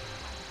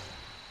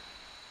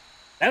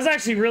 That was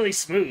actually really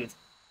smooth.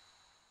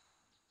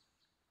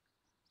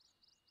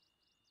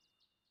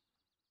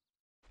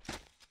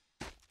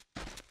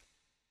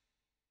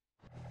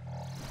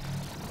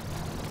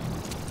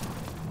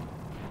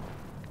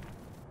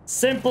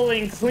 Simple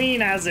and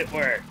clean, as it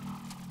were.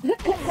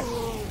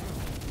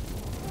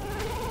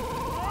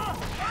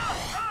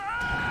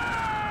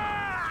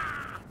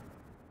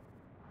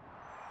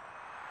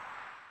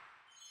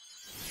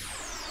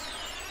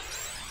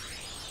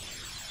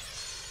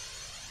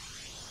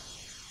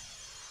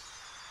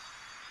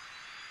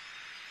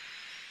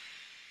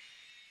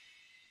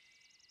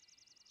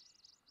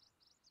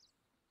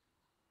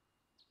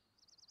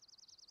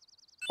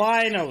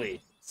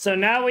 Finally. So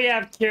now we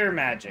have cure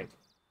magic.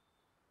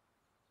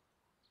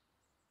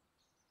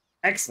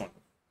 Excellent.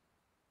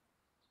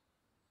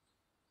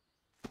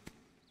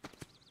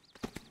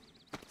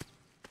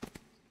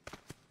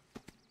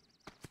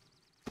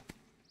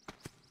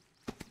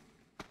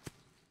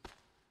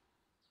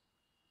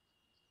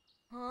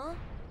 Huh?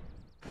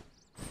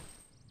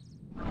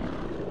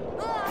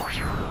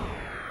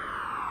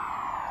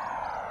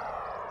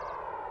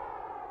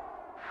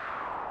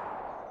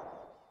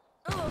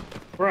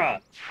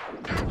 Bruh.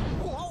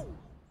 Whoa!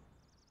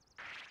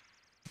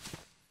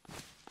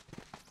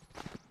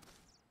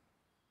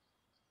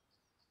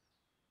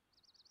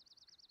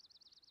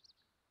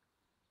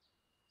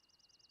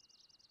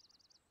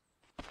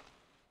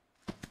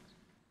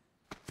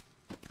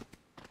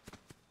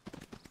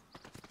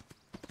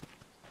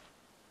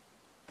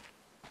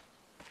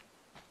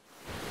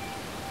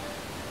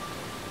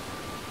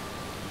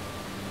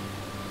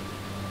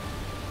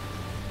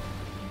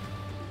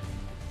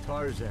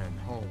 Tarzan,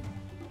 home.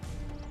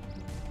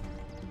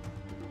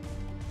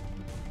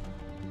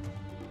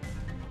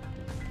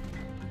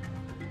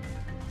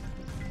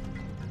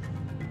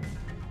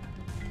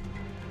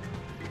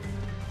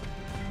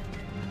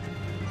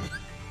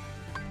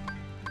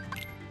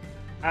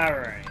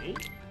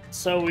 Alright.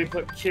 So we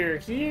put cure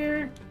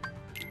here.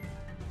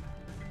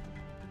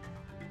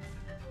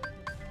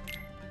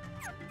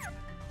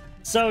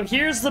 So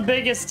here's the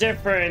biggest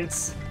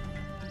difference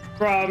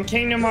from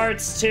Kingdom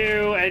Hearts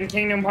 2 and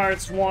Kingdom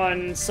Hearts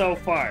 1 so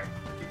far.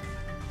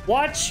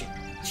 Watch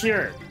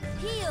cure.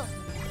 Heal.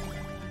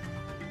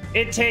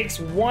 It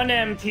takes 1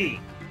 MP.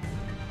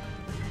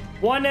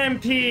 1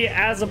 MP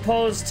as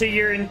opposed to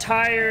your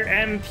entire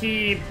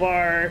MP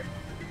bar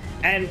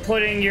and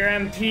putting your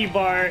MP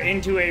bar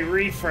into a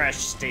refresh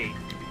state.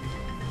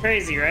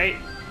 Crazy, right?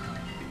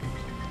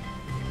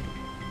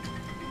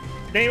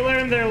 They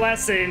learned their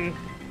lesson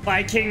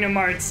by Kingdom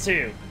Hearts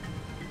 2.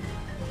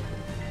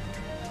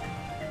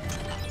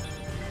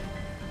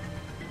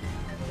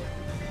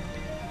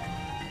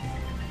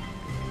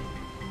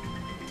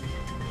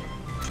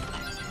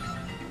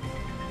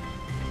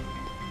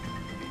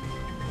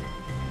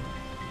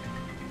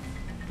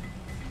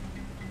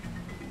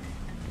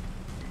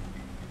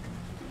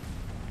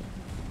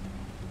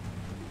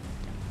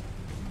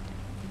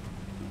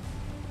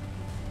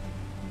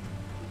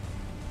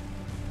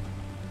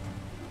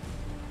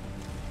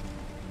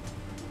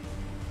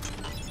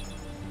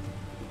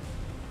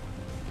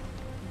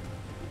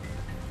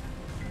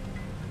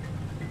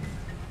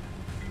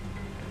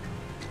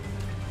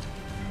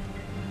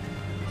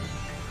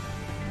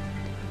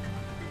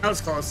 That was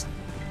close.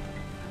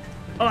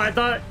 Oh, I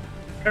thought...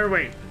 Or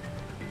wait.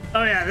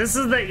 Oh yeah, this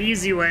is the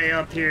easy way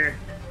up here.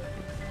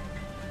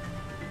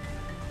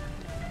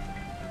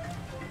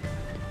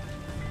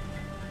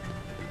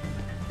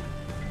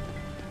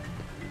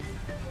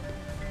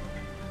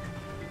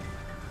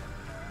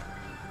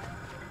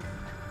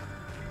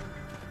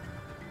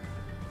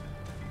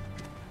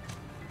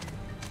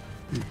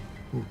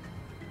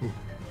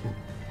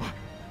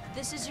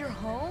 This is your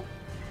home?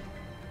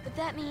 But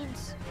that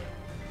means...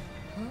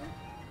 Huh?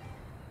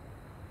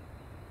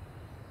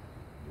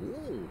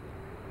 Ooh.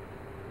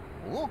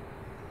 Huh?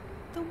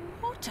 The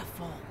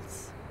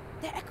waterfalls.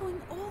 They're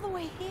echoing all the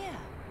way here.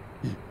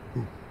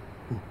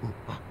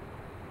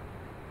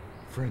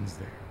 Friends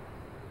there.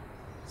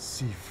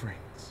 See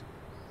friends.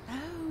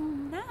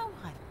 Oh, now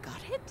I've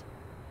got it.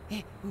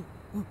 Eh,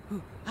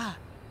 ah,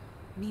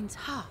 means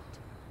heart.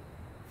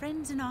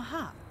 Friends in our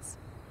hearts.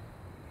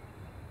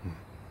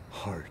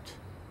 Heart.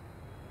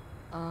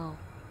 Oh,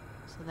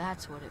 so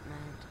that's what it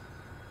meant.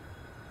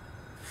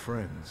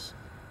 Friends.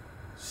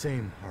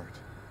 Same heart.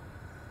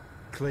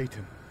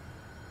 Clayton.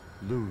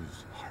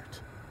 Lose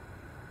heart.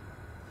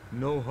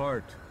 No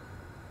heart.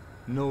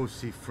 No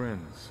see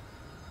friends.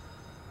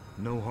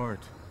 No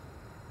heart.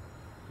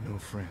 No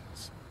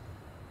friends.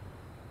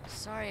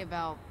 Sorry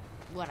about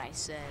what I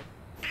said.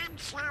 I'm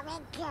sorry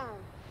too.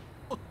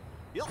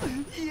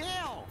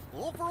 Yeah,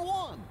 all for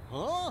one,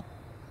 huh?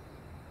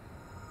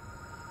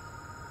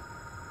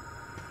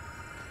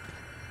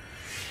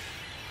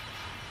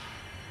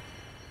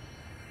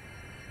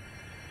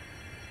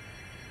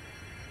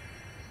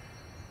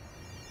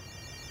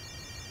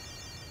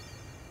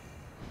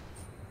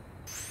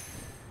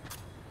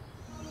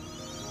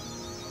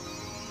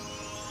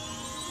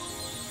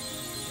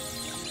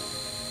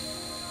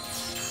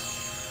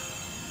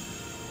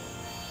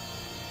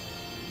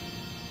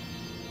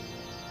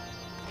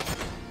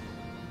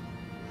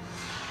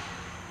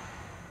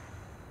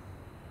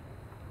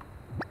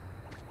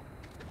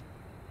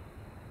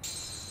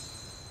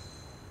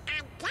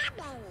 I'm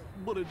coming.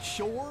 But it's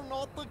sure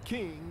not the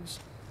king's.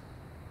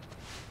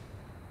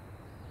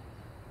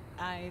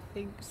 I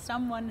think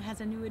someone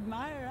has a new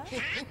admirer.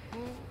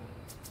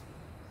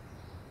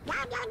 No,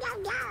 no, no,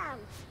 no.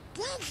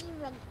 This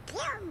would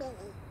kill me.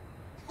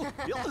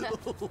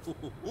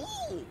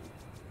 Ooh.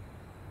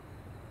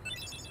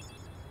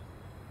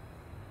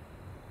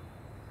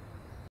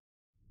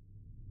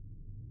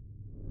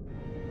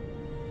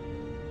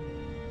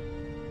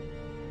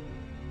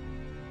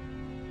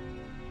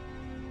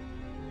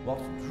 what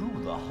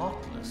drew the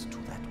Heartless to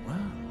that world?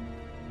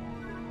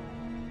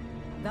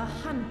 The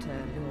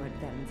hunter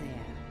lured them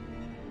there.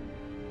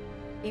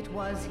 It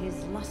was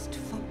his lust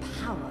for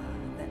power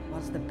that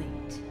was the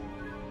bait.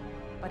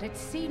 But it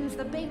seems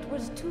the bait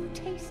was too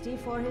tasty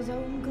for his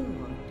own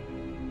good.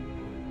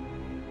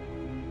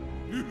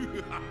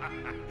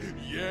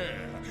 Yeah,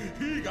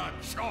 he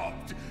got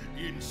chopped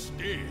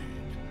instead.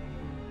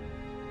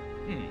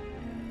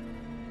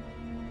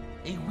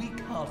 A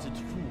weak-hearted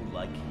fool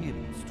like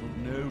him stood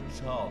no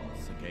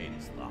chance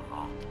against the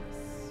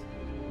Heartless.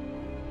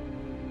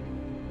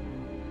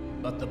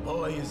 But the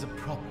boy is a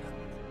problem.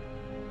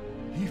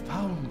 He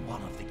found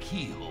one of the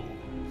keyholes.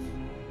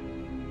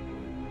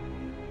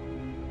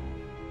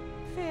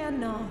 Fear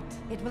not.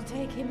 It will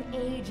take him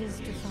ages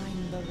to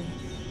find the ring.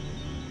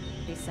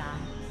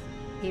 Besides,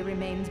 he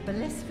remains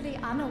blissfully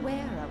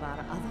unaware of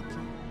our other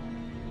plan.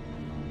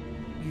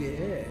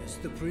 Yes,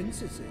 the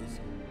princesses.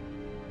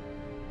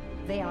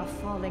 They are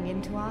falling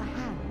into our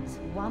hands,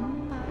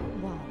 one by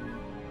one.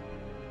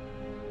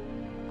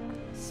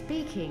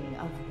 Speaking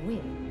of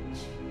which...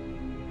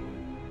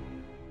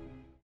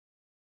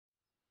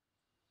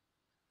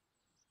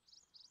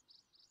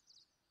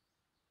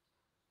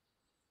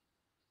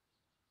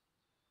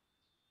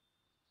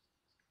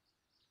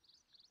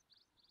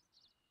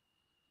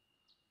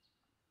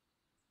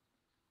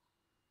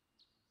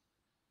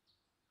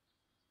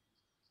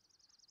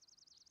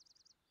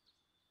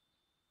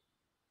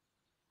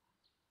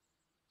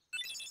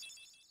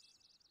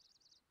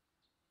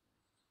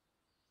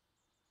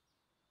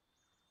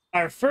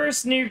 Our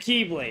first new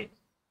Keyblade.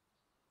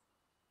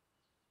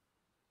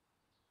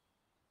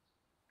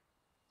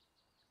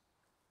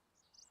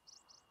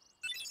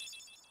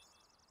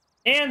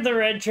 And the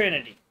Red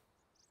Trinity.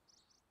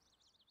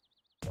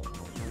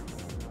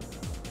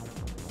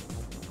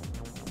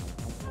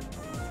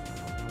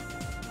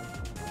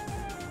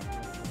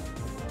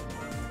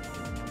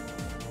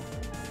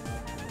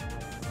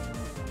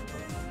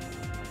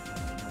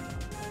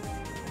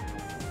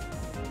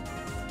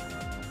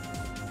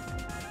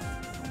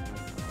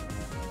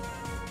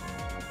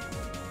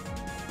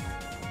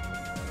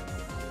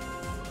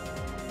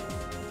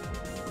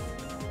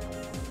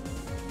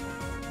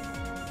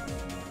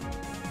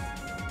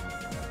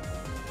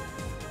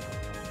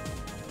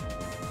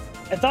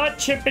 I thought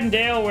Chip and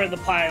Dale were the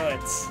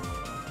pilots.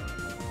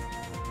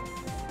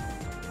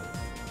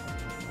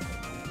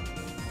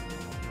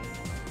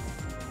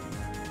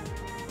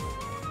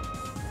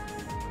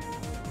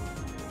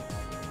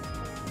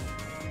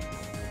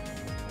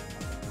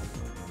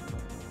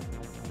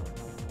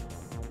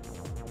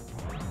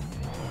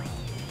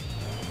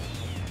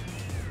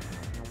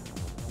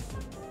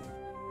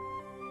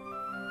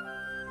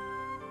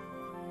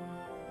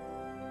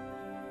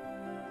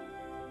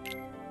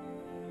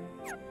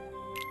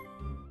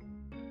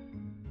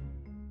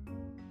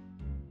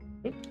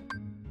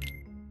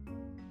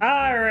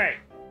 All right.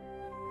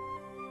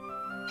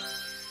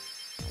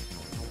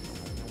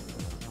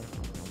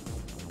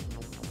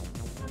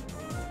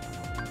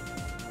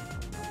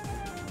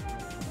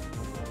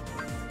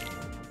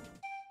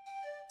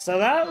 So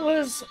that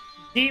was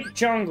Deep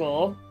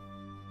Jungle.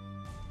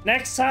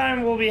 Next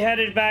time we'll be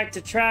headed back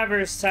to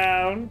Traverse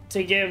Town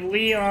to give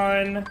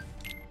Leon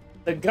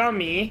the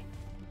gummy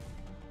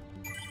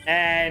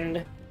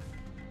and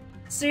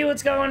see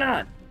what's going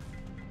on.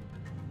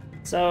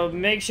 So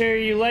make sure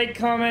you like,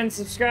 comment,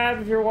 subscribe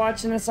if you're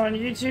watching this on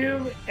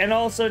YouTube, and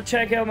also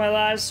check out my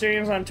live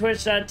streams on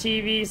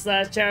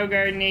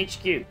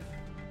twitch.tv/ChowGardenHQ.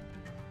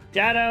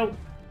 Shadow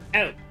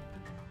out.